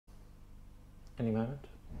Any moment?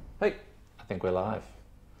 Hey, I think we're live.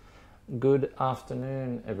 Good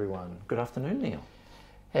afternoon, everyone. Good afternoon, Neil.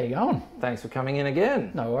 How you going? Thanks for coming in again.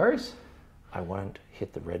 No worries. I won't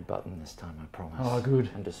hit the red button this time, I promise. Oh, good.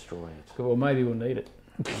 And destroy it. Good. Well, maybe we'll need it.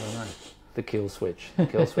 I don't know. The kill switch. The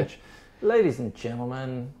kill switch. Ladies and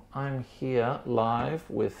gentlemen, I'm here live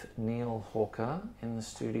with Neil Hawker in the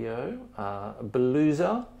studio.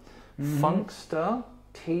 Beluza, funkster,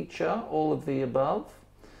 teacher, all of the above.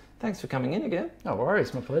 Thanks for coming in again. No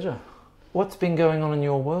worries. My pleasure. What's been going on in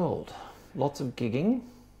your world? Lots of gigging?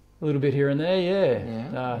 A little bit here and there,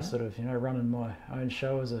 yeah. Yeah. Sort of, running my own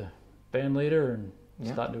show as a band leader and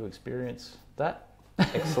starting to experience that.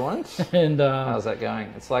 Excellent. And how's that going?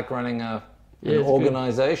 It's like running an it's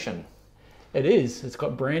organisation. Good. It is. It's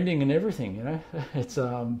got branding and everything, It's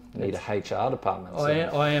Need a HR department.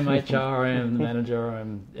 I am HR, I am the manager, I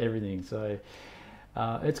am everything. So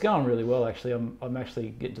it's going really well, actually. I'm actually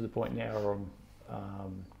getting to the point now where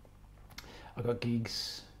I've got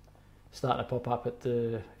gigs starting to pop up at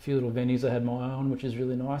the few little venues I had my own, which is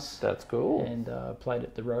really nice. That's cool. And played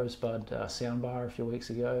at the Rosebud Sound Bar a few weeks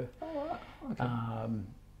ago. Oh, right. Okay.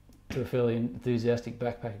 To a fairly enthusiastic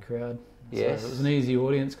backpacker crowd. Yes. So it was an easy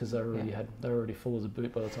audience because they were already full as a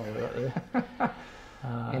boot by the time we got there.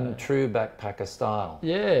 In true backpacker style.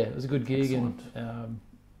 Yeah, it was a good gig. Excellent. And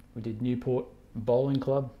we did Newport Bowling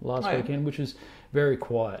Club last weekend, which was very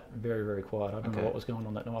quiet, very, very quiet. I don't know what was going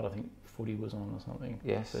on that night. I think footy was on or something.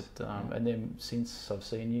 Yes. But and then since I've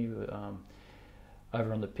seen you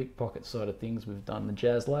over on the pickpocket side of things, we've done the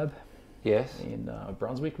Jazz Lab. Yes. In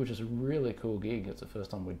Brunswick, which is a really cool gig. It's the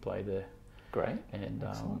first time we'd played there. Great. And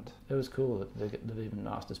excellent. It was cool. They've even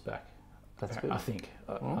asked us back. That's good. I think.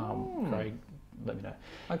 Craig, let me know.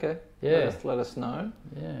 Okay. Yeah. Let us know.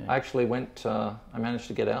 Yeah. I actually went. I managed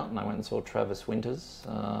to get out and I went and saw Travis Winter's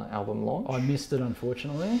album launch. I missed it,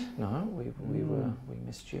 unfortunately. No, we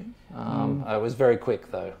missed you. It was very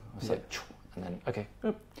quick though. I was like, and then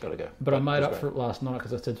gotta go. But I made up for it last night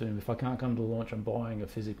because I said to him, if I can't come to the launch, I'm buying a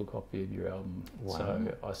physical copy of your album. Wow.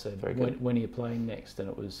 So I said, when are you playing next? And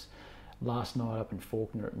it was last night up in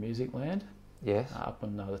Faulkner at Musicland. Yes. Up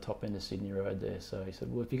on the top end of Sydney Road there. So he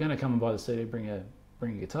said, well, if you're going to come and buy the CD, bring a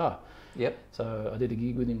guitar. Yep. So I did a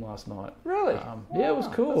gig with him last night. Really? Yeah, it was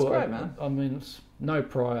cool. That's great, man. I mean, it was no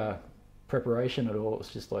prior preparation at all. It was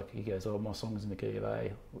just like, he goes, oh, my song's in the key of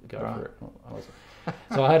A, go for it.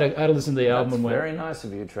 So I had to listen to the album. That's and very nice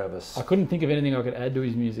of you, Travis. I couldn't think of anything I could add to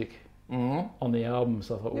his music on the album,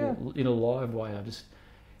 so I thought, well, in a live way, I just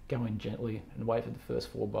go in gently and wait for the first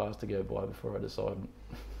 4 bars to go by before I decide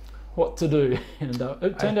what to do. And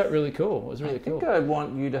it turned out really cool. It was really cool. I think I'd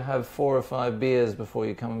want you to have 4 or 5 beers before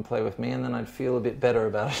you come and play with me, and then I'd feel a bit better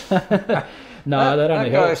about it. No, that only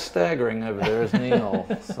helps. That guy's staggering over there is Neil.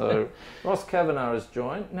 So Ross Kavanagh has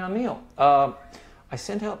joined. Now, Neil, I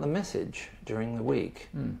sent out the message during the week,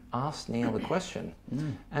 asked Neil the question,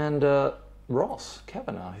 and Ross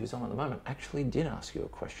Kavanagh, who's on at the moment, actually did ask you a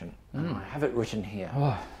question. And I have it written here.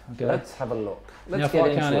 Oh, okay. Let's have a look. Let's get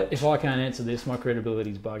into it. If I can't answer this, my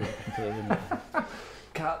credibility's bugging.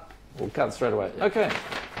 Cut. We'll cut straight away. Okay.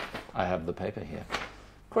 I have the paper here.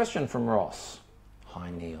 Question from Ross.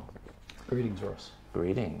 Hi, Neil. Greetings, Ross.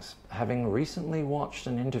 Greetings. Having recently watched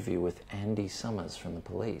an interview with Andy Summers from the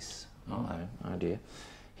Police. Oh dear.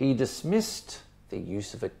 He dismissed the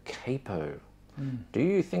use of a capo. Do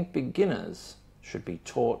you think beginners should be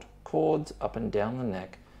taught chords up and down the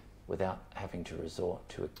neck without having to resort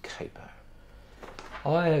to a capo?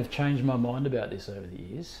 I have changed my mind about this over the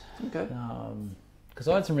years. Okay. Because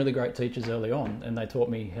I had some really great teachers early on, and they taught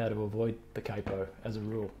me how to avoid the capo as a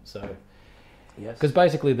rule. So, yes. Because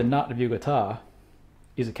basically the nut of your guitar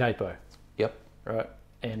is a capo. Yep. Right.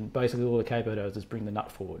 And basically all the capo does is bring the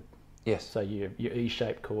nut forward. Yes. So your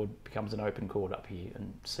E-shaped chord becomes an open chord up here,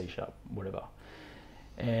 and C-sharp, whatever.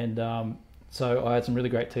 And so I had some really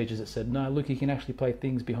great teachers that said, no, look, you can actually play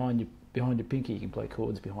things behind your pinky. You can play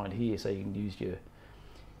chords behind here, so you can use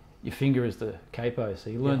your finger as the capo.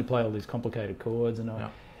 So you learn to play all these complicated chords. And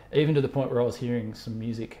even to the point where I was hearing some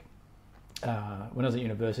music, when I was at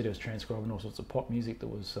university, I was transcribing all sorts of pop music that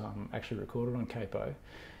was actually recorded on capo.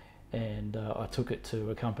 And I took it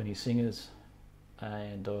to accompany singers.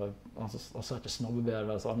 And I was such a snob about it.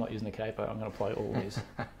 I was like, I'm not using a capo, I'm going to play all these.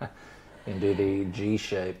 Into the G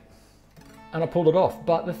shape. And I pulled it off.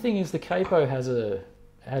 But the thing is, the capo has an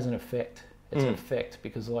effect. It's an effect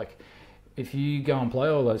because, like, if you go and play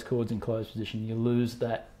all those chords in closed position, you lose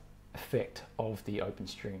that effect of the open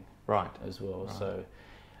string. Right. As well. Right. So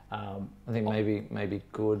I think maybe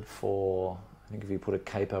good for, I think if you put a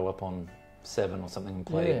capo up on 7 or something and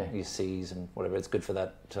play your C's and whatever, it's good for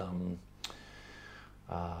that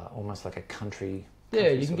almost like a country. Yeah,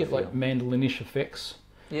 you can sort get of like feel. mandolinish effects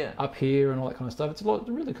Yeah. up here and all that kind of stuff. It's a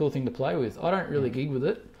really cool thing to play with. I don't really gig with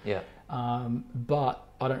it, Yeah. but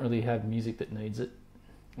I don't really have music that needs it.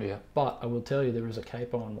 Yeah. But I will tell you, there is a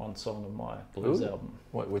capo on one song of my blues Ooh. album.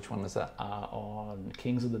 Which one is that? On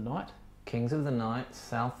Kings of the Night. Kings of the Night,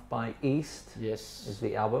 South by East Yes. is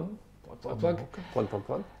the album. Plug.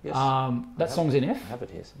 Plug. Yes. That song's in I F. have it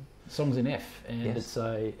here. Song's in F, and Yes.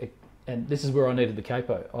 it's and this is where I needed the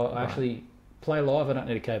capo. I actually play live. I don't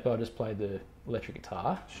need a capo. I just play the electric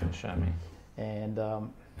guitar. Show me. And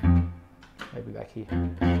maybe back here.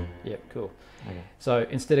 Yep, cool. Okay. So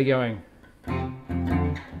instead of going,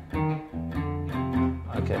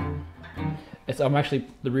 Okay.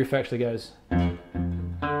 the riff actually goes.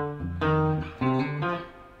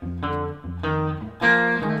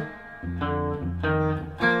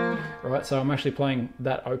 Right, so I'm actually playing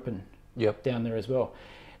that open Yep. down there as well.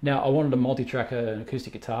 Now I wanted to multi-track an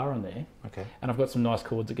acoustic guitar on there, Okay. and I've got some nice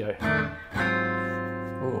chords that go.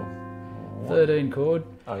 Ooh. 13 chord,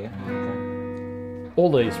 Oh yeah. Okay.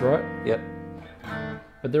 all these, right? Yep.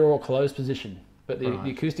 But they're all closed position. But the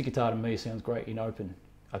Right. acoustic guitar to me sounds great in open.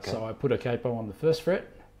 Okay. So I put a capo on the first fret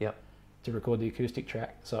Yep. to record the acoustic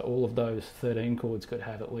track. So all of those 13 chords could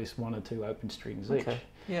have at least one or two open strings each. Okay.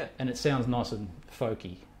 Yeah. And it sounds nice and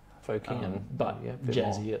folky, Folky and but yeah, a bit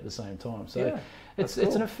jazzy more. at the same time. So Yeah, it's that's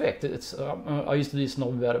an cool. effect. It's I used to be a snob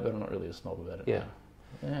about it, but I'm not really a snob about it. Yeah.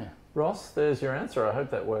 now. Yeah. Ross, there's your answer. I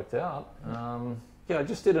hope that worked out. Yeah, I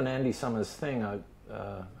just did an Andy Summers thing, a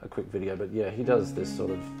quick video, but yeah, he does this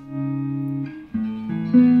sort of.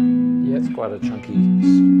 Yeah, it's quite a chunky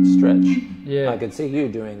stretch. Yeah. I could see you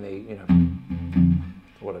doing the,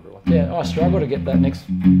 whatever it was. Yeah. I struggle to get that next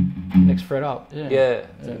fret up. Yeah. Yeah,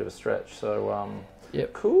 it's a bit of a stretch. So,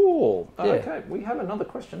 Yep. cool. Yeah. Okay, we have another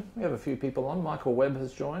question. We have a few people on. Michael Webb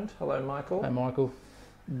has joined. Hello, Michael. Hey, Michael.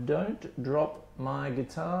 Don't drop my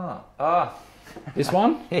guitar. Ah, This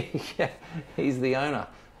one? yeah, he's the owner.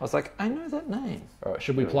 I was like, I know that name. All right.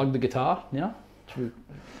 Should we plug the guitar now?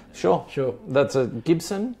 Sure. Sure. That's a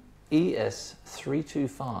Gibson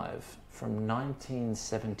ES325 from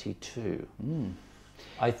 1972.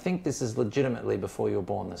 I think this is legitimately before you were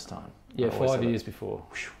born this time. Yeah, I always 5 have it. years before.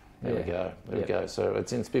 There we go. There we go. So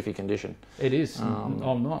it's in spiffy condition. It is.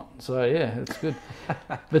 I'm not. So yeah, it's good.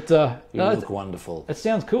 But You no, look wonderful. it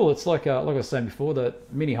sounds cool. It's like I was saying before,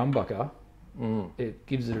 that mini humbucker. It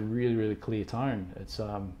gives it a really, really clear tone. It's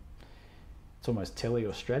almost telly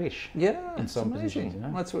or stratish. Yeah, in it's some amazing. positions, you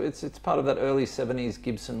know? That's what it's part of that early '70s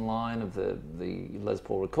Gibson line of the Les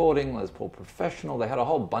Paul Recording, Les Paul Professional. They had a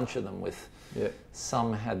whole bunch of them with. Yeah.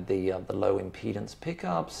 Some had the low impedance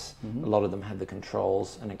pickups. A lot of them had the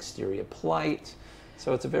controls, an exterior plate.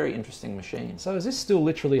 So it's a very interesting machine. So is this still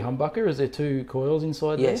literally humbucker? Is there two coils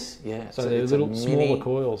inside Yes, there? yeah. So they're little smaller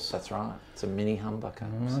coils. That's right. It's a mini humbucker.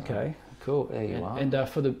 So Okay, cool. there you are. And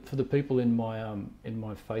for the people in my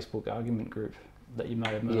Facebook argument group that you may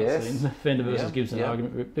have not Yes. seen, Fender versus Yeah, Gibson yeah.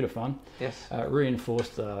 argument group, bit of fun. Yes.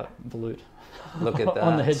 Reinforced volute Look at that.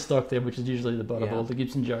 on the headstock there, which is usually the butt of Yeah. all the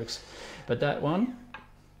Gibson jokes. But that one,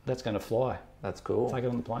 that's going to fly. That's cool. Take it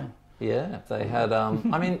on the plane. Yeah, they had. I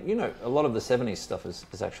mean, a lot of the '70s stuff is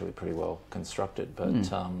actually pretty well constructed, but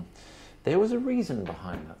there was a reason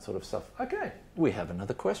behind that sort of stuff. Okay, we have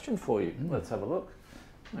another question for you. Let's have a look.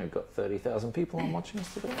 We've got 30,000 people on watching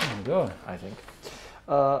us today. Oh my god! I think.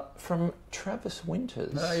 From Travis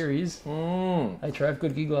Winters. Oh, here he is. Hey Trav,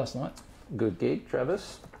 good gig last night. Good gig,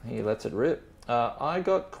 Travis. He lets it rip. I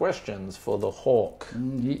got questions for the Hawk.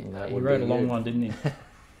 He That would wrote be a long you. one, didn't he?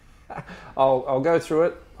 I'll go through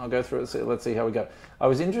it. Let's see how we go. I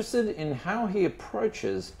was interested in how he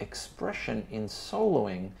approaches expression in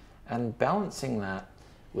soloing and balancing that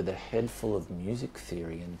with a head full of music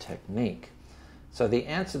theory and technique. So the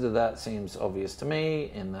answer to that seems obvious to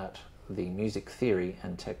me, in that the music theory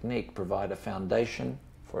and technique provide a foundation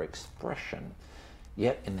for expression.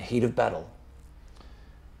 Yet in the heat of battle,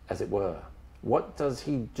 as it were, what does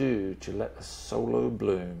he do to let a solo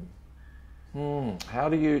bloom? How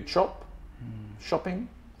do you chop? Shopping?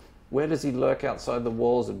 Where does he lurk outside the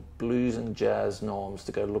walls of blues and jazz norms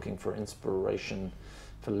to go looking for inspiration,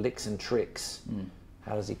 for licks and tricks?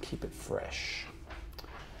 How does he keep it fresh?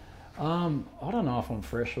 I don't know if I'm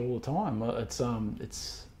fresh all the time.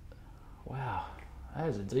 It's wow, that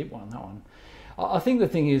is a deep one. That one. I think the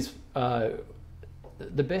thing is,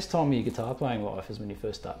 the best time of your guitar playing life is when you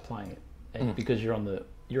first start playing it, and because you're on the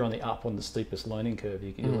up on the steepest learning curve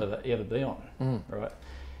you'll ever be on, right?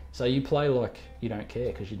 So you play like you don't care,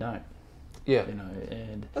 because you don't. Yeah.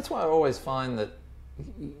 And That's why I always find that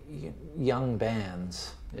young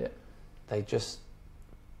bands, yeah, they just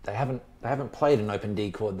they haven't played an open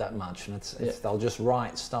D chord that much, and they'll just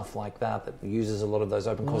write stuff like that uses a lot of those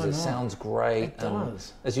open chords. It sounds great. It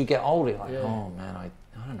does. As you get older, you're like, oh man, I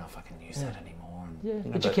don't know if I can use that anymore.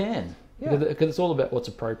 And, but you can. Yeah. Because it's all about what's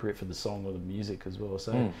appropriate for the song or the music as well.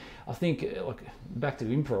 So I think, like, back to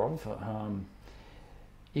improv,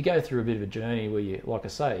 you go through a bit of a journey where you, like I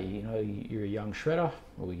say, you know, you're a young shredder,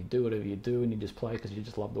 or you do whatever you do and you just play because you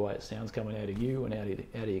just love the way it sounds coming out of you and out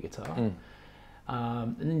of your guitar.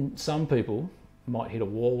 And then some people might hit a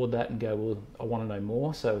wall with that and go, well, I want to know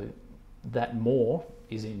more. So that more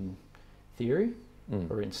is in theory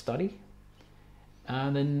or in study.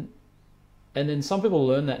 And then some people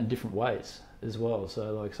learn that in different ways as well.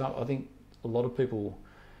 So like I think a lot of people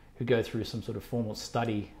who go through some sort of formal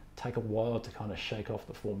study take a while to kind of shake off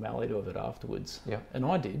the formality of it afterwards. Yeah. And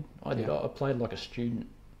I did. I played like a student,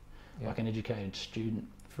 like an educated student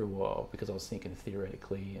for a while, because I was thinking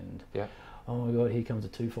theoretically and oh my God, here comes a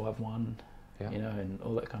 251, you know, and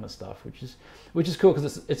all that kind of stuff, which is cool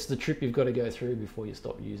because it's the trip you've got to go through before you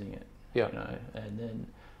stop using it. You know, and then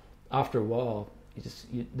after a while,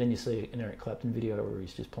 then you see an Eric Clapton video where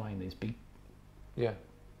he's just playing these big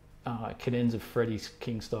cadence of Freddie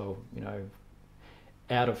King style, you know,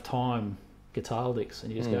 out of time guitar licks,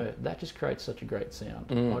 and you just go, that just creates such a great sound.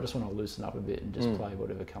 I just want to loosen up a bit and just play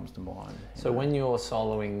whatever comes to mind. So when you're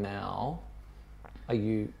soloing now, are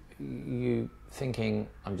you thinking,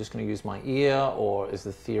 I'm just going to use my ear, or is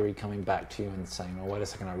the theory coming back to you and saying, oh, wait a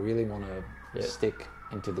second, I really want to stick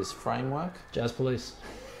into this framework? Jazz Police.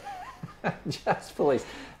 Jazz Police.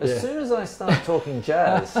 As soon as I start talking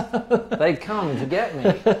jazz, they come to get me.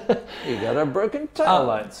 You got a broken tail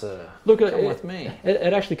light, sir. Look, come with me.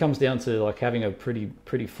 It actually comes down to like having a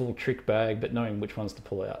pretty full trick bag, but knowing which ones to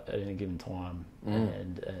pull out at any given time,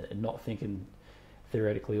 and not thinking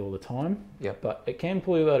theoretically all the time. But it can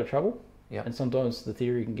pull you out of trouble. And sometimes the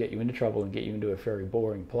theory can get you into trouble and get you into a very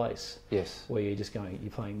boring place. Where you're just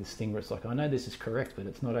you're playing this thing where it's like, I know this is correct, but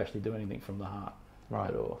it's not actually doing anything from the heart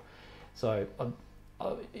at all. So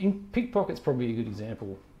in Pickpocket's probably a good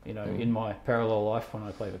example, you know, in my parallel life when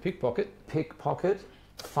I play for Pickpocket. Pickpocket,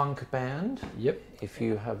 funk band. If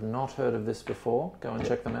you have not heard of this before, go and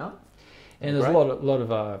check them out. And there's a lot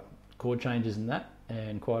of chord changes in that,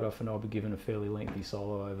 and quite often I'll be given a fairly lengthy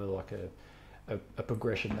solo over like a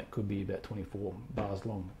progression that could be about 24 bars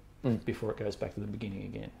long before it goes back to the beginning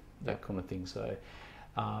again, that kind of thing. So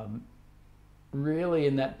really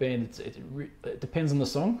in that band, it depends on the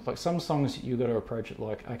song. Like some songs you've got to approach it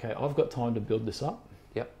like, okay, I've got time to build this up,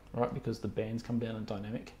 right? Because the band's come down in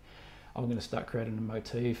dynamic. I'm going to start creating a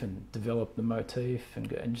motif and develop the motif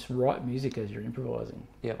and just write music as you're improvising.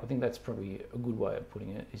 I think that's probably a good way of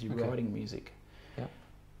putting it, is you're writing music.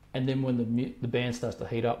 And then when the band starts to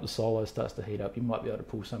heat up, the solo starts to heat up, you might be able to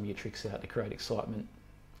pull some of your tricks out to create excitement.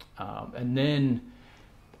 And then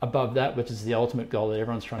above that, which is the ultimate goal that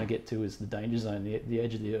everyone's trying to get to, is the danger zone, the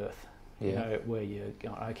edge of the earth. You know, where you're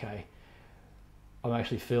going, okay, I'm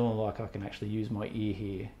actually feeling like I can actually use my ear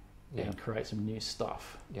here and create some new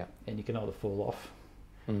stuff. And you can either fall off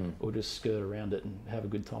or just skirt around it and have a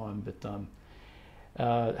good time.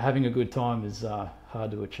 But having a good time is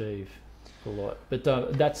hard to achieve a lot. But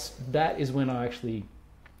that is when I actually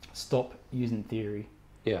stop using theory.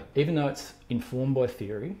 Even though it's informed by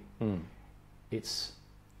theory, it's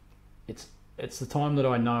the time that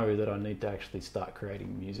I know that I need to actually start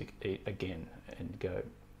creating music again and go,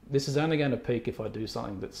 this is only going to peak if I do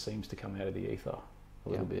something that seems to come out of the ether a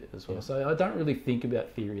little bit as well. So I don't really think about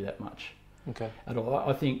theory that much at all.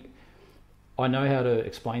 I think I know how to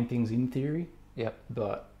explain things in theory,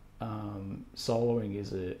 but soloing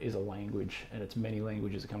is a language, and it's many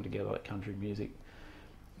languages that come together, like country music,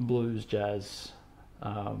 blues, jazz,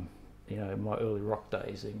 you know, my early rock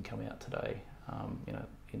days even come out today, you know,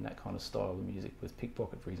 in that kind of style of music with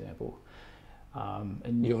Pickpocket, for example.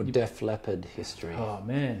 And your Def Leppard history. Oh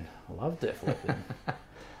man, I love Def Leppard.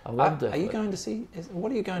 I love Def Leppard. Are you going to see?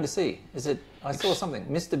 What are you going to see? Is it? I saw something.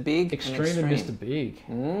 Mr. Big. Extreme and Mr. Big.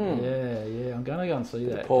 Yeah. I'm going to go and see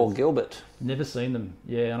that. Paul Gilbert. Never seen them.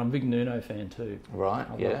 Yeah, and I'm a big Nuno fan too. Right.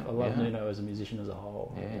 I love Nuno as a musician as a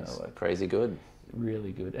whole. Yeah, you know, like, crazy good.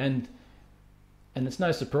 Really good. And it's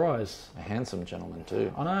no surprise. A handsome gentleman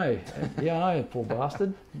too. I know. Yeah, I know, poor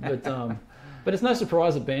bastard. But it's no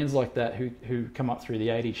surprise that bands like that who come up through the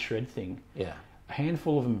 80s shred thing, a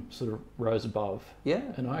handful of them sort of rose above.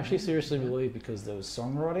 And I actually seriously believe because there was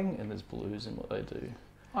songwriting and there's blues in what they do.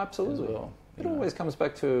 Absolutely. As well, it always comes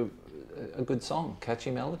back to a good song,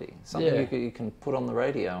 catchy melody, something you can put on the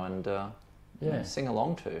radio and you know, sing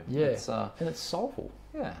along to. And it's soulful.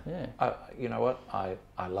 You know what?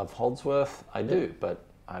 I love Holdsworth. I do, but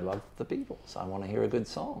I love the Beatles. I want to hear a good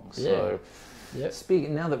song. So, Yep.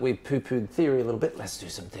 now that we've poo-pooed theory a little bit, let's do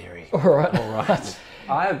some theory. All right. All right.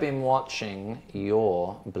 I have been watching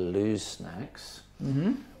your Blues Snacks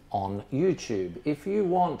on YouTube. If you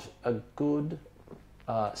want a good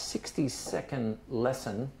 60-second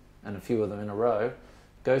lesson, and a few of them in a row,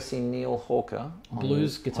 go see Neil Hawker on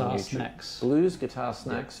Blues Guitar on Snacks. Blues Guitar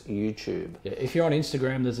Snacks, YouTube. Yeah, if you're on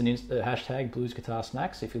Instagram, there's a hashtag Blues Guitar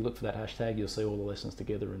Snacks. If you look for that hashtag, you'll see all the lessons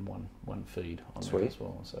together in one feed on there as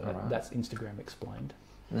well. So that's Instagram explained.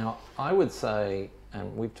 Now, I would say,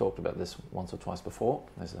 and we've talked about this once or twice before,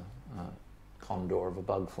 there's a condor of a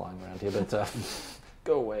bug flying around here, but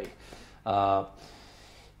go away.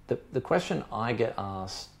 The question I get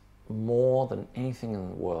asked more than anything in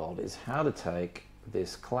the world is how to take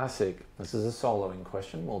this classic, this is a soloing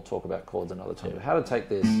question, we'll talk about chords another time, but how to take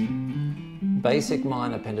this basic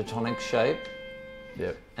minor pentatonic shape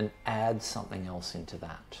and add something else into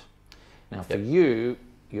that. Now for you,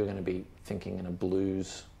 you're going to be thinking in a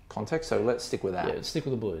blues context, so let's stick with that. Yeah, stick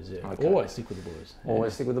with the blues, Okay. Always stick with the blues.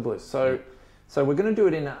 Always stick with the blues. So we're going to do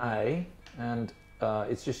it in A, and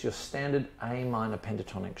it's just your standard A minor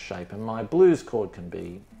pentatonic shape, and my blues chord can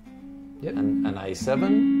be an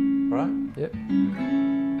A7, right? Yep.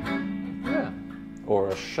 Yeah. Or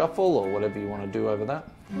a shuffle, or whatever you want to do over that.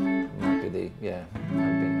 Might be might be a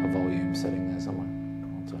volume setting there somewhere.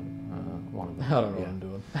 One of them. I don't know what I'm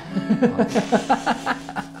doing.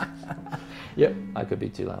 Yep. I could be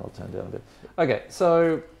too loud, I'll turn down a bit. Okay,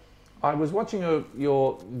 so I was watching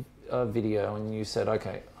your video, and you said,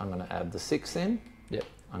 okay, I'm going to add the 6 in. Yep.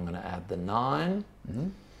 I'm going to add the 9,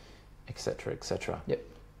 etc., etc. Yep.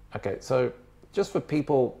 Okay, so just for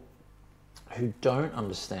people who don't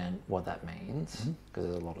understand what that means, because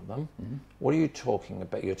there's a lot of them, what are you talking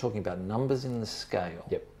about? You're talking about numbers in the scale.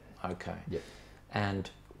 Yep. Okay. Yep. And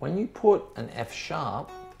when you put an F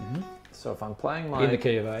sharp, so if I'm playing my... In the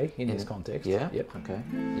key of A, in this context. Yeah. Yep. Okay.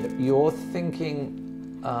 Yep. You're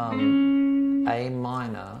thinking A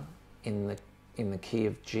minor in the key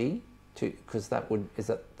of G, because that's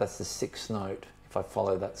the 6th note. If I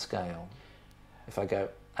follow that scale, if I go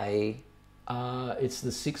A, it's the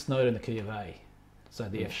 6th note in the key of A, so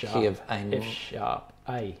the F sharp. Key of A. F sharp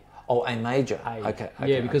A. Oh, A major. A. Okay.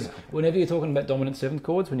 Yeah, because whenever you're talking about dominant 7th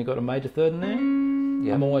chords, when you've got a major 3rd in there,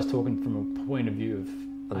 I'm always talking from a point of view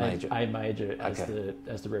of A major as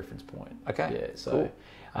the reference point. Okay. Yeah. So, cool.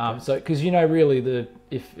 So because really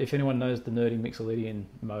if anyone knows the nerdy Mixolydian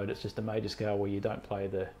mode, it's just a major scale where you don't play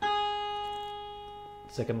the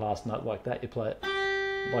second last note like that. You play it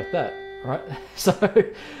like that, right? So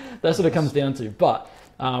that's what it comes down to. But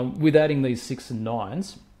with adding these 6s and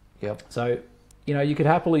 9s, so you could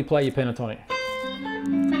happily play your pentatonic.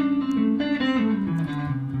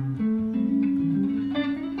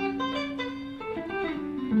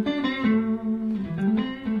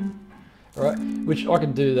 Right, which I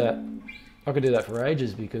could do that for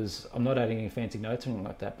ages because I'm not adding any fancy notes or anything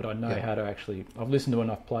like that, but I know how to actually, I've listened to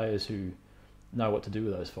enough players who know what to do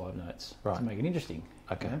with those 5 notes to make it interesting.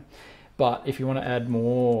 Okay. But if you want to add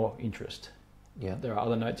more interest, there are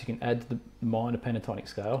other notes you can add to the minor pentatonic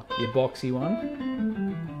scale. Your boxy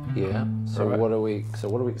one. Yeah. So what are we? So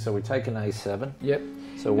we take an A7. Yep.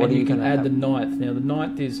 So what and are you can add the 9th. Now the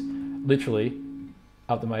 9th is literally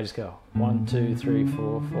up the major scale. 1, 2, 3,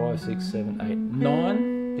 4, 5, 6, 7, 8,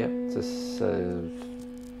 9. Yep. It's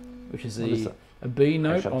which is a B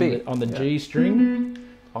note on the G string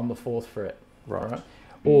on the 4th fret. Right.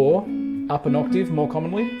 Or up an octave more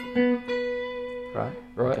commonly. Right.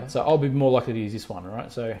 Okay. So I'll be more likely to use this one,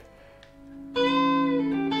 right? So.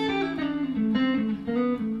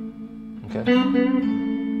 Okay.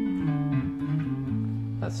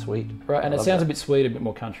 That's sweet. Right, and it sounds a bit sweet, a bit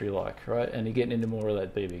more country-like, right? And you're getting into more of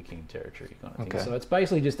that B.B. King territory kind of thing. So it's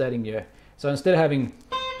basically just adding your... So instead of having...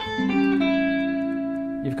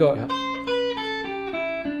 You've got... Yep.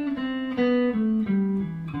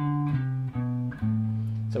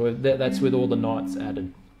 So that's with all the 9ths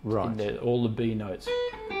added. Right. In there, all the B notes.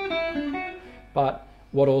 But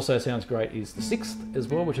what also sounds great is the 6th as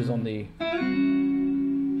well, which is on the...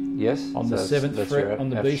 Yes. On the 7th fret on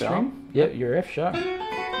the F B sharp. string. Yep, your F sharp.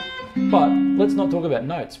 But let's not talk about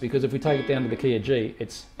notes, because if we take it down to the key of G,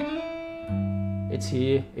 it's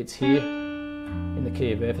here, in the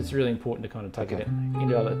key of F. It's really important to kind of take it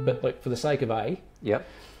into other. But like for the sake of A,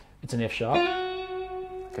 it's an F sharp.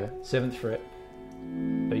 Okay. 7th fret,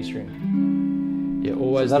 B string. Yeah,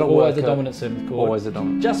 always the dominant 7th chord. Always the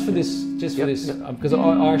dominant. Just for this, because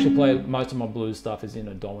I actually play most of my blues stuff is in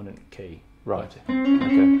a dominant key. Right.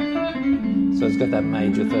 Okay. So it's got that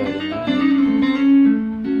major 3rd in there.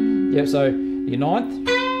 Yep. So your 9th.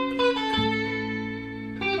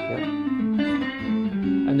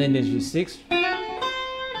 then there's your 6.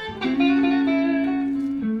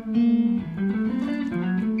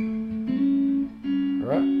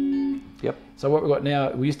 Right. Yep. So what we've got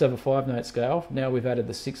now, we used to have a 5-note scale. Now we've added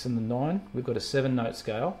the 6 and the 9. We've got a 7-note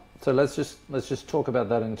scale. So let's just talk about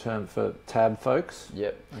that in terms for tab folks.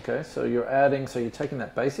 Yep. Okay. So you're adding. So you're taking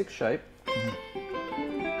that basic shape,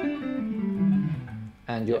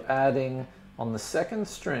 and you're adding on the second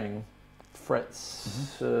string,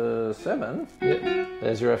 frets 7. Yep.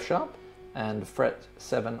 There's your F sharp, and fret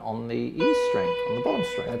 7 on the E string, on the bottom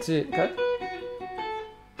string. That's it. Okay.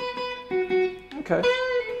 Okay.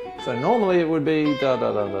 So normally it would be da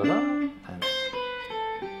da da da da. And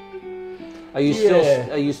are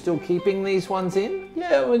you still keeping these ones in?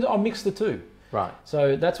 Yeah, well, I'll mix the two. Right.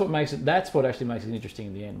 So that's what actually makes it interesting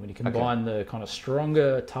in the end, when you combine the kind of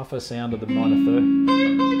stronger, tougher sound of the minor third.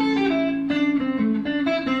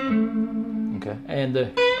 Okay. And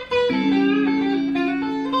the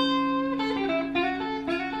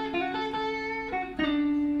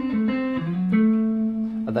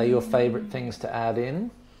Are they your favourite things to add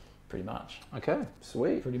in? pretty much. Okay,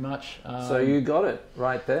 sweet. Pretty much. So you got it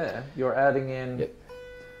right there. You're adding in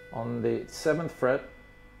on the 7th fret,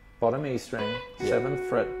 bottom E string, 7th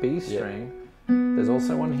fret B string. There's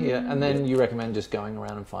also one here, and then you recommend just going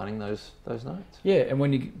around and finding those notes. Yeah, and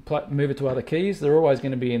when you move it to other keys, they're always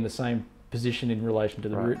going to be in the same position in relation to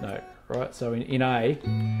the root note, right? So in A,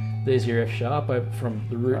 there's your F sharp over from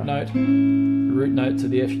the root note to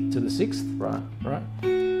the F to the 6th. Right. Right.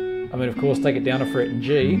 I mean, of course, take it down a fret in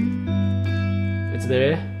G. It's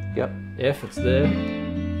there. Yep. F, it's there.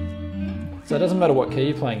 So it doesn't matter what key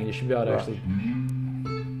you're playing in, you should be able to actually.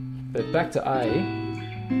 But back to A.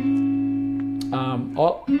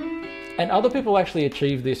 And other people actually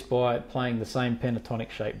achieve this by playing the same pentatonic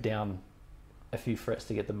shape down a few frets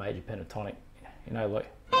to get the major pentatonic. You know, like.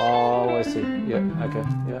 Oh, I see. Yeah. Okay.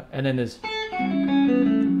 Yeah. And then there's,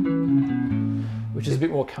 which is a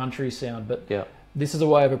bit more country sound, but yeah. This is a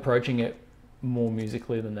way of approaching it more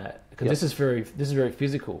musically than that, because this is very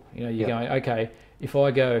physical. You know, you're going, okay, if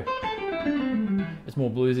I go, it's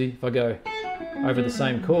more bluesy. If I go over the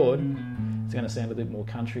same chord, it's going to sound a little more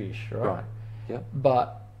countryish, right? Right. Yeah.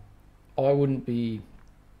 But I don't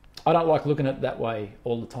like looking at it that way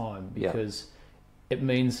all the time, because it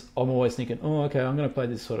means I'm always thinking, oh, okay, I'm going to play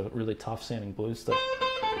this sort of really tough sounding blues stuff.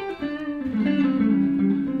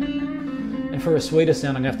 And for a sweeter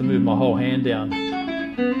sound, I'm going to have to move my whole hand down.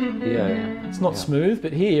 Yeah. It's not smooth,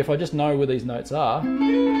 but here, if I just know where these notes are.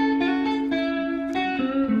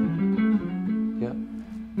 Yeah.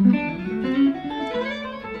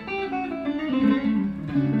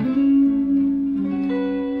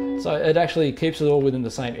 So it actually keeps it all within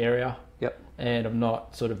the same area. Yep. And I'm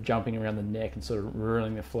not sort of jumping around the neck and sort of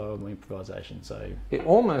ruining the flow of my improvisation. So it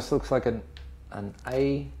almost looks like an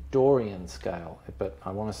A Dorian scale, but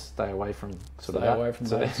I want to stay away from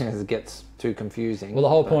that. It gets too confusing. Well, the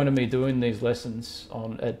whole point of me doing these lessons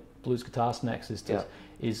at Blues Guitar Snacks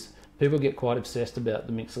is people get quite obsessed about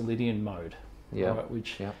the Mixolydian mode, right?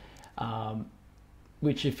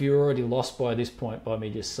 Which if you're already lost by this point by me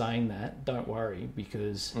just saying that, don't worry,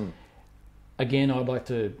 because again, I'd like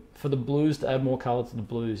to, for the blues to add more colour to the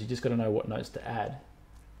blues, you just got to know what notes to add,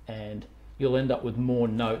 and you'll end up with more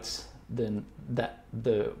notes than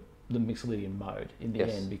the Mixolydian mode in the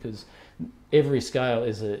end, because every scale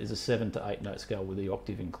is a 7 to 8 note scale with the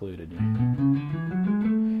octave included. You know?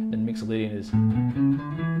 And Mixolydian is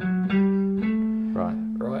right,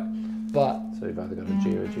 but so you've either got a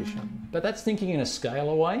G or a G sharp. But that's thinking in a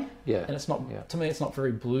scalar way, and it's not. To me, it's not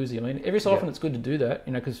very bluesy. I mean, every so often it's good to do that,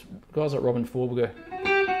 you know, because guys like Robin Ford will go.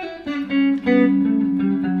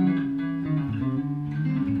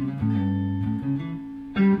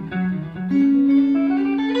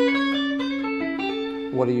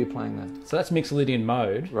 What are you playing there? So that's Mixolydian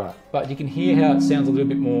mode, right? But you can hear how it sounds a little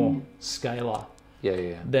bit more scalar.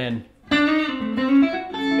 Than.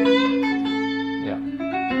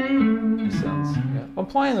 I'm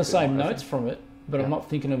playing the same notes from it, but I'm not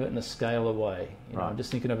thinking of it in a scalar way. You know, I'm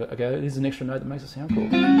just thinking of it, okay, here's an extra note that makes it sound cool.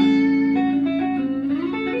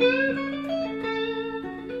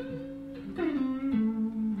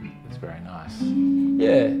 It's very nice.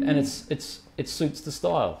 Yeah, and it suits the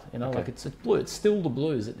style, you know, like it's blue. It's still the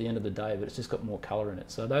blues at the end of the day, but it's just got more colour in it.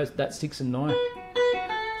 So that's 6 and 9.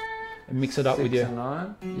 And mix it up with your 6 and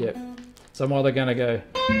 9? Yep. So I'm either going to go,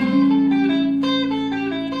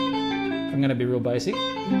 I'm going to be real basic, 6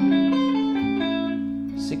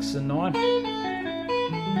 and 9.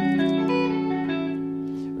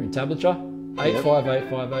 We're in tablature, 8 5 8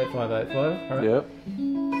 5 8 5 8 5. Right? Yep.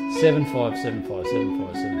 7 5 7 5 7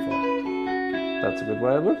 5 7 5. That's a good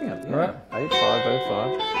way of looking at it. Yeah. Right.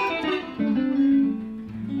 8505.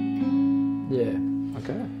 Yeah.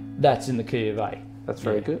 Okay. That's in the key of A. That's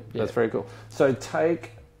very good. Yeah. That's very cool. So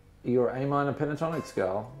take your A minor pentatonic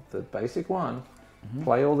scale, the basic one,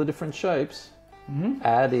 play all the different shapes,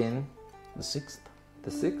 add in The sixth.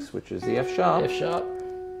 the 6, which is the F sharp, F sharp.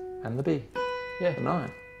 and the B, Yeah. the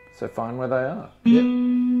 9. So find where they are. Yep.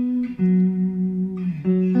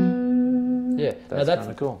 Yeah. Now That's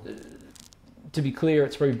kind of cool. to be clear,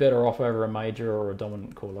 it's probably better off over a major or a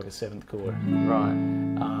dominant chord, like a 7th chord. Right.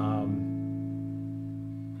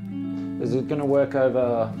 Is it going to work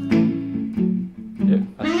over Yep.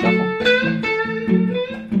 a shuffle?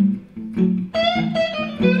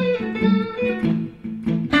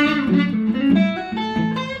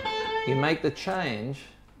 You make the change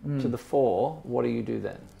to the 4. What do you do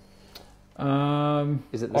then?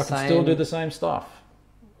 Is it the I same? can still do the same stuff.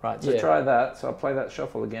 Right, so Yeah. try that. So I'll play that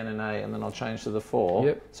shuffle again in A, and then I'll change to the 4.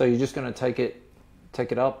 Yep. So you're just going to take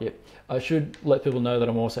it up? Yep. I should let people know that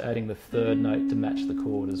I'm also adding the 3rd note to match the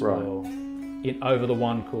chord as Right. well, over the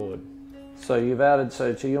 1 chord. So you've added,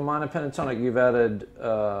 so to your minor pentatonic, you've added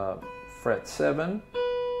fret 7,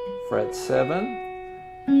 fret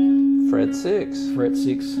 7, fret 6. Fret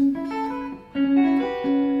 6.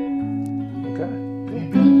 Okay.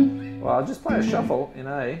 Well, I'll just play a shuffle in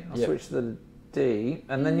A. I'll Yep. switch to the D,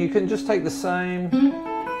 and then you can just take the same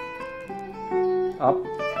up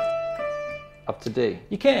to D.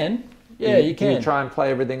 You can. Yeah, you can. You try and play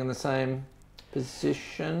everything in the same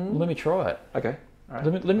position. Let me try it. Okay. All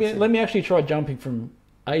right. Let me actually try jumping from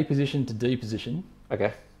A position to D position.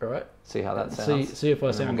 Okay. All right. See how that sounds. See if I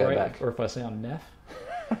And then sound we'll go great back. or if I sound naff.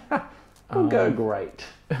 We'll go great.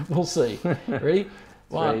 We'll see. Ready?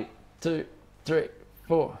 1, 2, 3,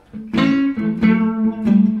 4.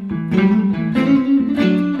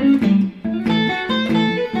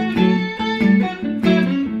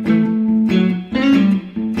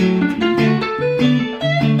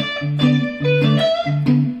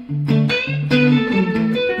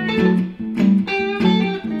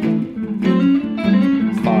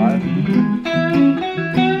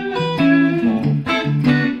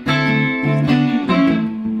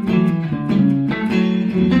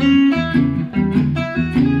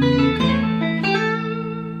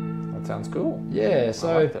 Yeah, so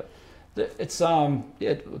I like that. it's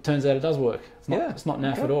it turns out it does work. It's not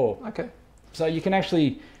naff Okay. at all. Okay. So you can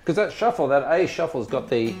actually, Because that shuffle, that A shuffle's got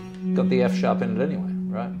the F sharp in it anyway,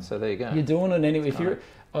 right? So there you go. you're doing it anyway.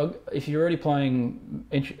 If you're already playing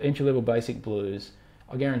entry level basic blues,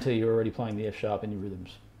 I guarantee you're already playing the F sharp in your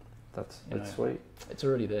rhythms. That's know. sweet. It's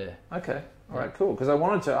already there. Okay. All right, cool. Because I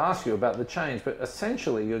wanted to ask you about the change, but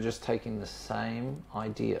essentially you're just taking the same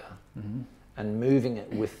idea and moving it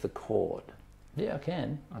with the chord. Yeah, I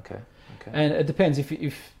can. Okay. Okay. And it depends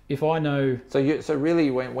if I know. So really,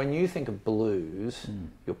 when you think of blues,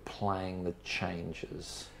 you're playing the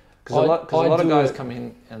changes. Because a lot of guys come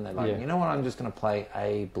in and they're like, you know what, I'm just going to play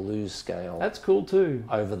a blues scale. That's cool too.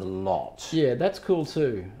 Over the lot. Yeah, that's cool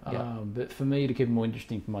too. Yeah. But for me, to keep it more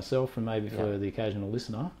interesting for myself and maybe for the occasional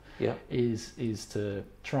listener, is to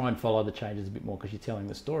try and follow the changes a bit more because you're telling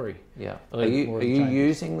the story. Yeah. Are you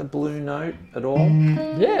using the blue note at all?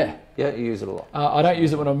 Yeah. Yeah, you use it a lot. I don't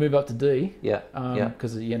use it when I move up to D. Yeah.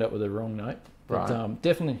 Because you end up with a wrong note. But Right.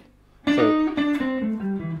 Definitely. So,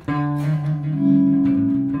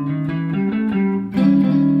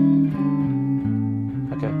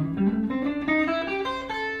 okay.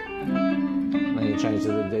 Then you change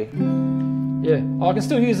to the D. Yeah. I can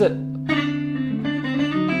still use it.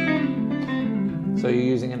 So you're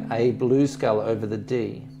using an A blues scale over the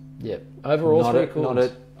D. Yep. Over all three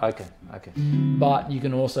chords. Okay. Okay. But you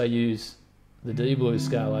can also use the D blues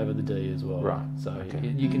scale over the D as well. Right. So Okay.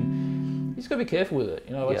 you just got to be careful with it.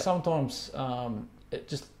 You know, like Yeah. sometimes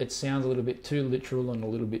it sounds a little bit too literal and a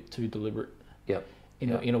little bit too deliberate. Yep.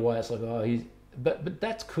 In a way, it's like, oh, but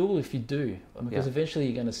that's cool if you do, because eventually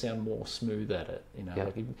you're going to sound more smooth at it. You know, Yeah.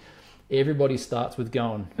 like everybody starts with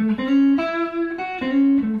going.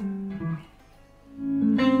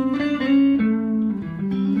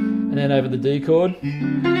 And then over the D chord.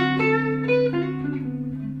 And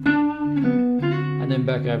then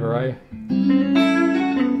back over A.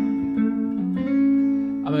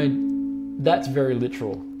 I mean, that's very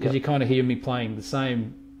literal, because you kind of hear me playing the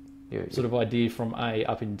same sort of idea from A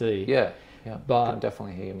up in D. Yeah. Yeah. But I can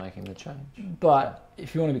definitely hear you making the change. But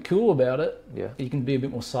if you want to be cool about it, Yeah. you can be a bit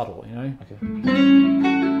more subtle, you know? Okay.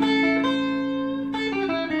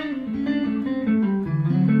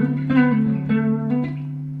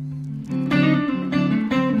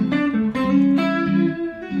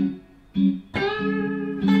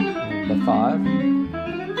 The 5.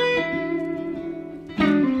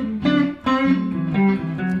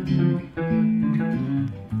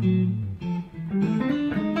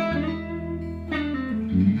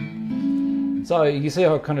 So you see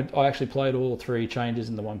how I actually played all three changes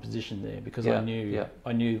in the one position there because I knew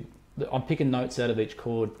that I'm picking notes out of each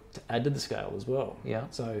chord to add to the scale as well. Yeah.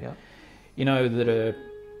 So you know that a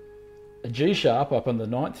G sharp up on the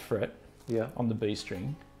 9th fret on the B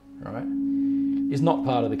string, right, is not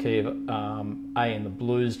part of the key of A in the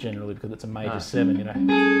blues generally because it's a major 7, you know.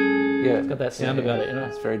 Yeah. It's got that sound about it, you know.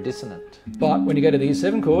 It's very dissonant. But when you go to the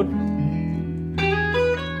E7 chord,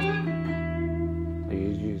 are you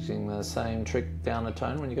using the same trick down a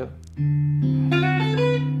tone when you go?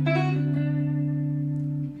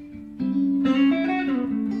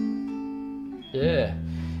 Yeah.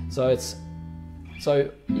 So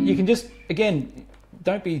you can just, again,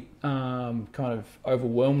 don't be kind of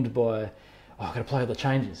overwhelmed by, I've got to play all the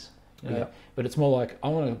changes. You know? But it's more like, I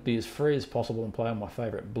want to be as free as possible and play on my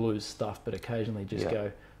favourite blues stuff, but occasionally just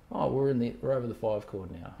go, oh, we're over the 5 chord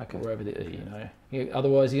now. Okay. We're over the E, you know.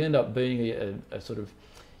 Otherwise, you end up being a sort of,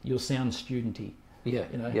 you'll sound studenty. Yeah.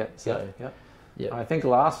 You know. Yeah. I think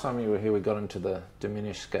last time you were here, we got into the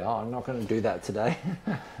diminished scale. I'm not going to do that today.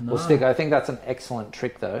 No. I think that's an excellent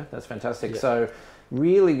trick, though. That's fantastic. Yeah. So,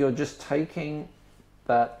 really, you're just taking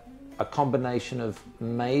a combination of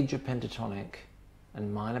major pentatonic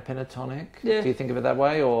and minor pentatonic. Yeah. Do you think of it that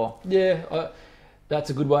way, or? Yeah, that's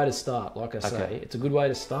a good way to start. Like I say, it's a good way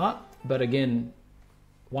to start. But again,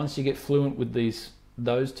 once you get fluent with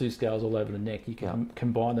those two scales all over the neck, you can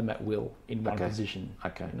combine them at will in one position.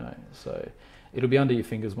 Okay. You know, so it'll be under your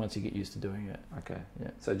fingers once you get used to doing it. Okay.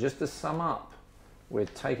 Yeah. So just to sum up,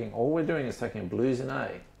 all we're doing is taking a blues in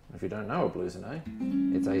A. If you don't know a blues in A,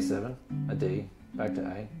 it's A7, a D, back to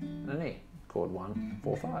A, and an E, chord 1,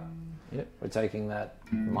 4, 5. Yep. We're taking that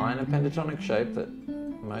minor pentatonic shape that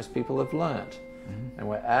most people have learnt, and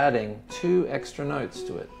we're adding 2 extra notes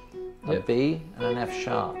to it, a B and an F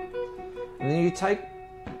sharp. And then you take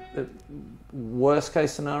the worst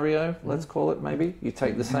case scenario, let's call it maybe, you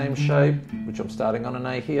take the same shape, which I'm starting on an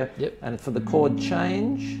A here, and for the chord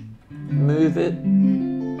change, move it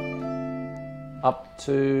up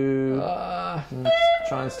to,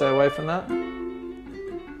 try and stay away from that.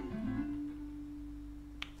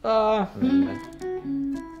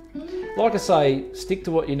 Like I say, stick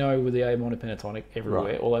to what you know with the A minor pentatonic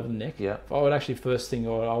everywhere, all over the neck. Yeah. I would actually, first thing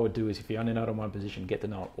I would do is, if you only know it on one position, get to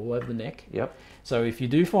know it all over the neck. Yep. So if you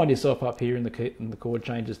do find yourself up here in the chord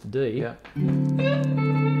changes to D, I can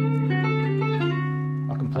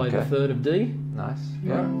play the 3rd of D. Nice.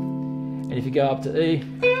 Yeah. And if you go up to E,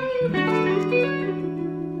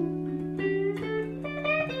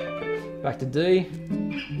 back to D,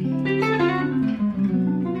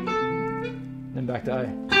 then back to A.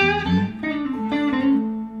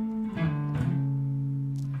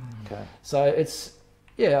 Okay. So it's,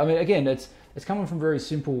 I mean, again, it's coming from very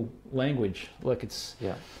simple language. Like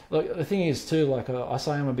like the thing is too, like I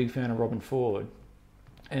say, I'm a big fan of Robin Ford,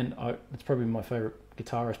 and it's probably my favourite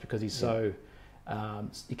guitarist because he's so,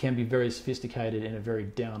 he can be very sophisticated in a very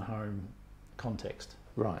down-home context.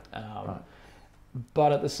 Right.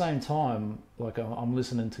 But at the same time, like I'm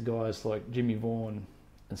listening to guys like Jimmy Vaughan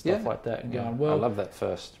and stuff like that, and going, well, I love that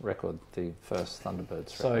first record, the first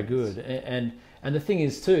Thunderbirds. So good, and the thing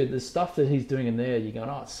is too, the stuff that he's doing in there, you're going,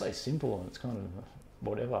 oh, it's so simple and it's kind of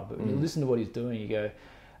whatever. But when you listen to what he's doing, you go,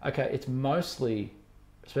 okay, it's mostly,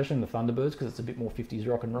 especially in the Thunderbirds, because it's a bit more 50s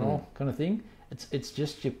rock and roll kind of thing. It's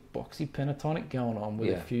just your boxy pentatonic going on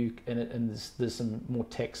with a few, and there's some more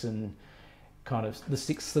Texan kind of, the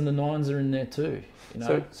 6s and the 9s are in there too. You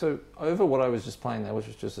know? So over what I was just playing there, which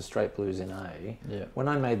was just a straight blues in A, when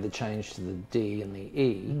I made the change to the D and the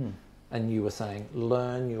E, and you were saying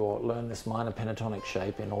learn this minor pentatonic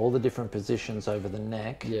shape in all the different positions over the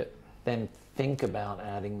neck, then think about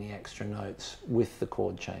adding the extra notes with the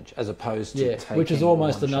chord change, as opposed to taking which is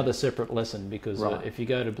almost another shape. Separate lesson, because if you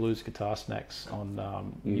go to Blues Guitar Snacks on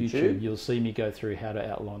YouTube, you'll see me go through how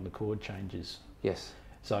to outline the chord changes. Yes.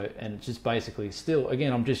 So, and it's just basically still,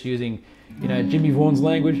 again, I'm just using, Jimmy Vaughan's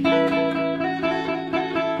language. And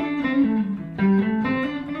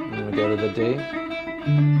we go to the D.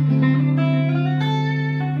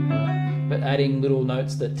 But adding little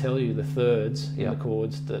notes that tell you the thirds in the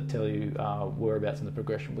chords, that tell you whereabouts in the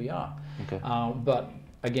progression we are. Okay. But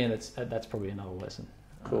again, that's probably another lesson.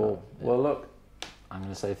 Cool. Well, look, I'm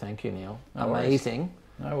going to say thank you, Neil. No Amazing.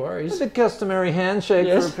 No worries. The customary handshake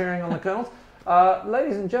for appearing on the Kernels.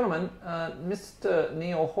 Ladies and gentlemen, Mr.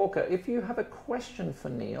 Neil Hawker, if you have a question for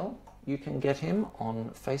Neil, you can get him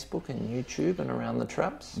on Facebook and YouTube and around the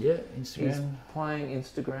traps. Yeah, Instagram. He's playing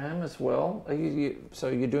Instagram as well. So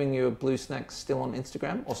you're doing your Blue Snacks still on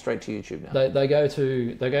Instagram or straight to YouTube now? They go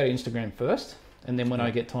to Instagram first, and then when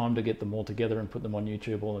I get time to get them all together and put them on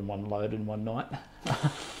YouTube all in one load in one night,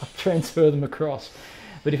 transfer them across.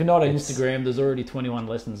 But if you're not on Instagram, there's already 21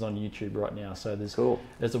 lessons on YouTube right now. So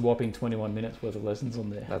there's a whopping 21 minutes worth of lessons on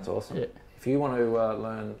there. That's awesome. Yeah. If you want to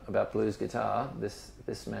learn about blues guitar, this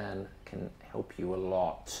man can help you a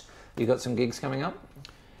lot. You got some gigs coming up?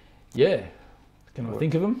 Yeah. Can I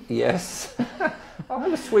think of them? Yes. I'll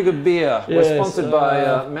have a swig of beer. Yes, We're sponsored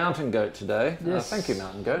by Mountain Goat today. Yes. Thank you,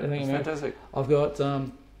 Mountain Goat. It's fantastic. I've got...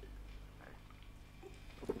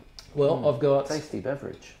 I've got... Tasty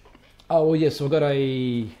beverage. Oh, well, yes. So I've got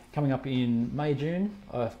a... Coming up in May, June.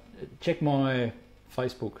 Check my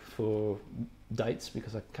Facebook for dates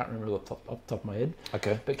because I can't remember off the top of my head.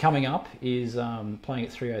 Okay. But coming up is playing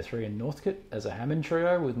at 303 in Northcote as a Hammond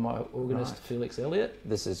trio with my organist Felix Elliott.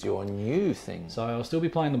 This is your new thing. So I'll still be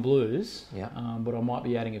playing the blues, yeah. But I might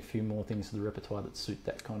be adding a few more things to the repertoire that suit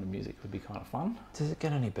that kind of music. Would be kind of fun. Does it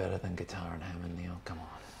get any better than guitar and Hammond, Neil? Come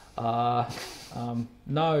on.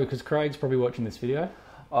 No, because Craig's probably watching this video.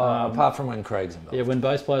 Apart from when Craig's involved. Yeah, when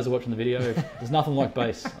bass players are watching the video, there's nothing like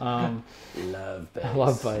bass. Love bass. I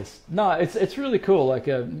love bass. No, it's really cool. Like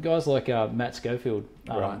guys like Matt Schofield.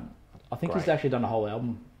 Right. I think he's actually done a whole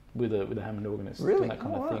album with a Hammond organist. Really? That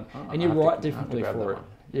kind of thing. Oh, and you write differently for it. One.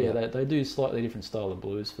 Yeah, they do slightly different style of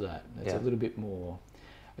blues for that. It's a little bit more,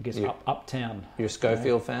 I guess, uptown. You're a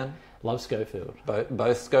Schofield fan? Love Schofield.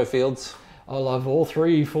 Both Schofields? I love all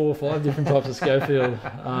 3, 4, 5 different types of Schofield.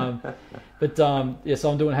 So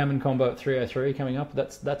I'm doing Hammond combo at 303 coming up.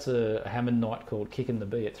 That's a Hammond night called Kicking the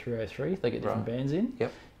B at 303. They get different bands in.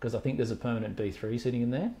 Yep. Because I think there's a permanent B3 sitting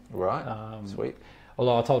in there. Right. Sweet.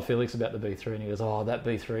 Although I told Felix about the B3 and he goes, "Oh, that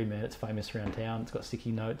B3, man, it's famous around town. It's got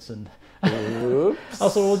sticky notes." And Oops. I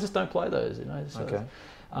thought, well, just don't play those, you know. So, okay.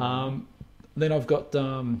 Then I've got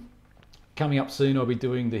coming up soon. I'll be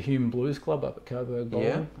doing the Hume Blues Club up at Coburg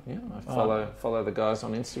Bowling. Yeah. I follow the guys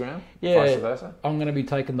on Instagram. Yeah. Vice versa. I'm going to be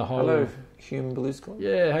taking the whole. Hello, Hume Blues Club.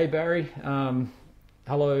 Yeah. Hey Barry.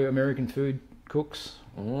 Hello, American food cooks.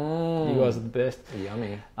 You guys are the best.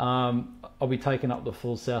 Yummy. I'll be taking up the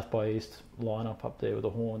full South by East lineup up there with the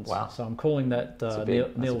horns. Wow. So I'm calling that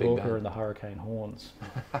Neil Hawker and the Hurricane Horns.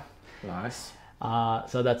 Nice.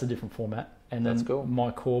 So that's a different format. And then That's cool.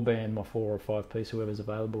 my core band, my 4 or 5 piece, whoever's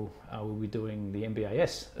available, will be doing the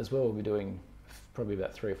MBAS as well. We'll be doing probably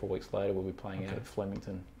about 3 or 4 weeks later. We'll be playing out at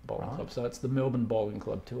Flemington Bowling Club. So it's the Melbourne Bowling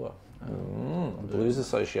Club tour. Blues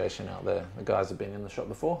Association out there. The guys have been in the shop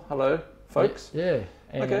before. Hello, folks. Yeah.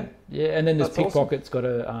 And, Okay. Yeah, and then there's That's Pickpocket's got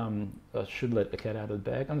a. I should let the cat out of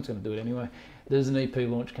the bag. I'm just going to do it anyway. There's an EP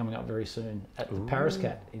launch coming up very soon at the Paris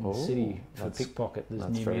Cat in the city for Pickpocket. There's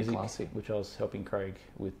new music, classy. which I was helping Craig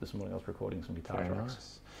with this morning. I was recording some guitar Very tracks.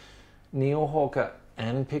 nice. Neil Hawker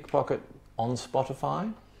and Pickpocket on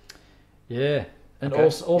Spotify. Yeah, and Okay.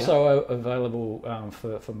 also available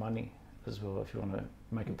for money as well if you want to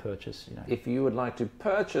make a purchase. You know. If you would like to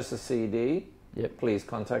purchase a CD, please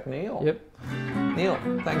contact Neil. Yep. Neil,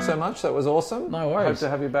 thanks so much. That was awesome. No worries. Hope to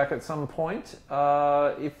have you back at some point.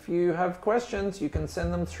 If you have questions, you can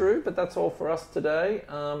send them through, but that's all for us today.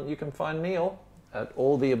 You can find Neil at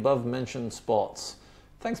all the above mentioned spots.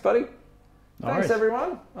 Thanks, buddy. No Thanks, worries.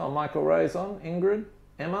 everyone. Oh, Michael Ray's on, Ingrid,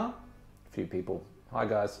 Emma, a few people. Hi,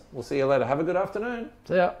 guys. We'll see you later. Have a good afternoon.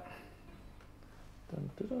 See ya. Dun,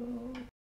 dun, dun.